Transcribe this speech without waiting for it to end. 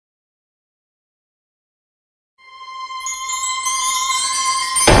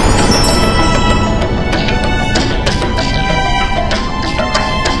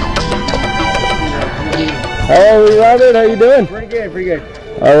Hey Robert, how you doing? Pretty good, pretty good.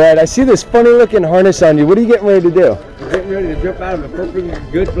 All right, I see this funny looking harness on you. What are you getting ready to do? We're getting ready to jump out of a perfectly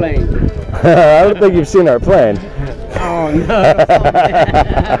good plane. I don't think you've seen our plane. Oh no.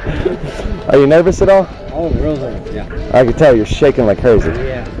 Are you nervous at all? Oh, real nervous, yeah. I can tell you're shaking like crazy.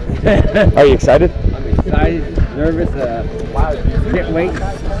 Yeah. Are you excited? I'm excited, nervous, can't wait.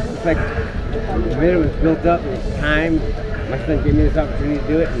 It's like the minute was built up, it's time. My son gave me this opportunity to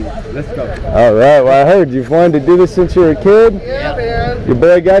do it, and let's go. All right, well I heard you've wanted to do this since you were a kid. Yeah, man. Your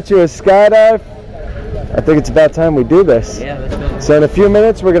boy got you a skydive. I think it's about time we do this. Yeah, let's go. So in a few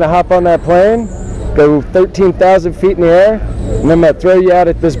minutes we're gonna hop on that plane, go 13,000 feet in the air, and then I'm gonna throw you out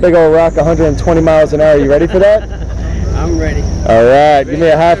at this big old rock 120 miles an hour. You ready for that? I'm ready. All right, give me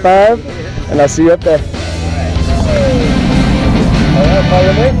a high five, and I'll see you up there. All right,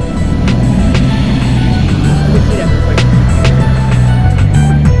 follow me.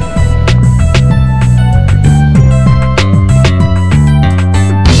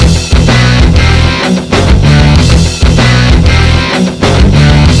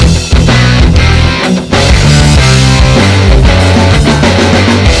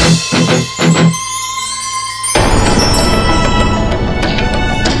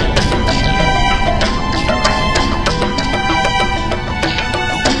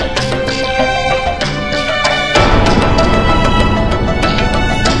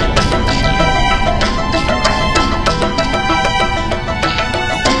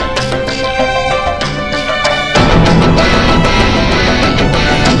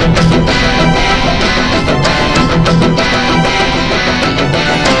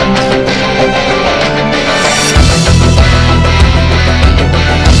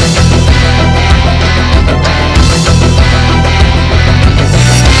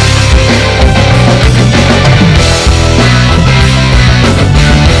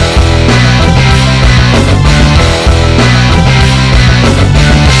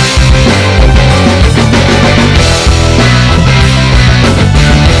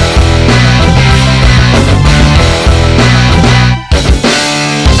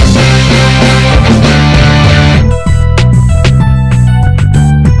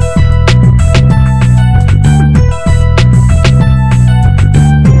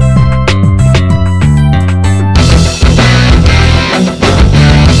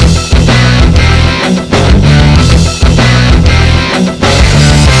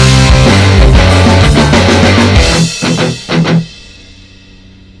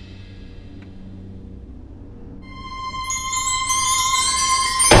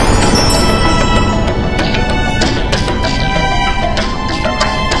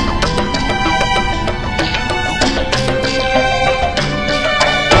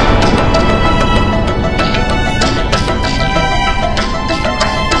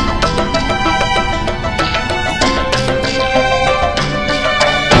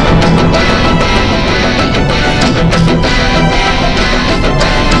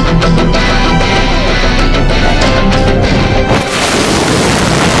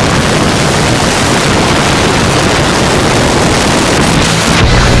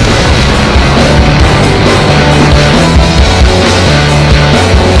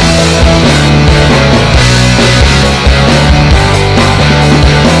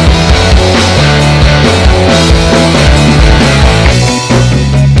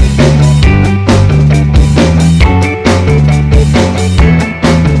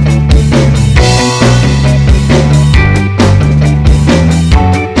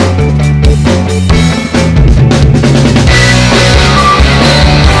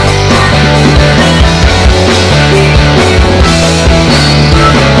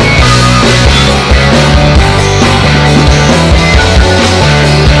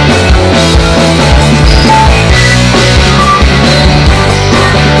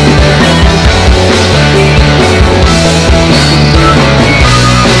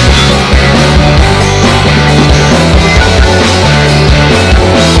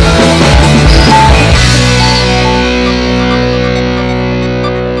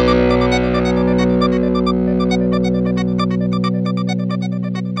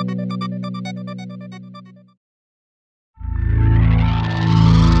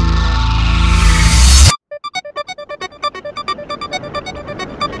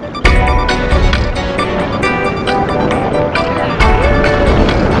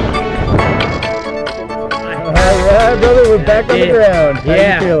 Brother, we're back on the ground. How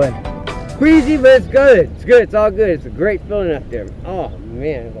you feeling? Queasy, but it's good. It's good. It's all good. It's a great feeling up there. Oh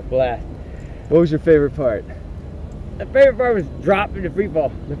man, it was a blast. What was your favorite part? The favorite part was dropping the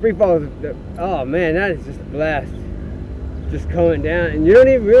freefall. The freefall was, oh man, that is just a blast. Just coming down, and you don't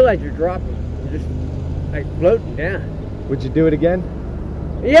even realize you're dropping. You're just like floating down. Would you do it again?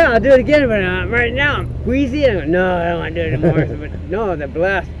 Yeah, I'll do it again, but right now I'm queasy. I go, no, I don't want to do it anymore. But no, the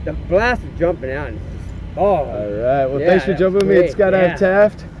blast is jumping out. Oh. All right. Well, yeah, thanks for jumping with me at Skydive yeah.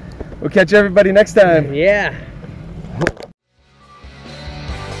 Taft. We'll catch everybody next time. Yeah.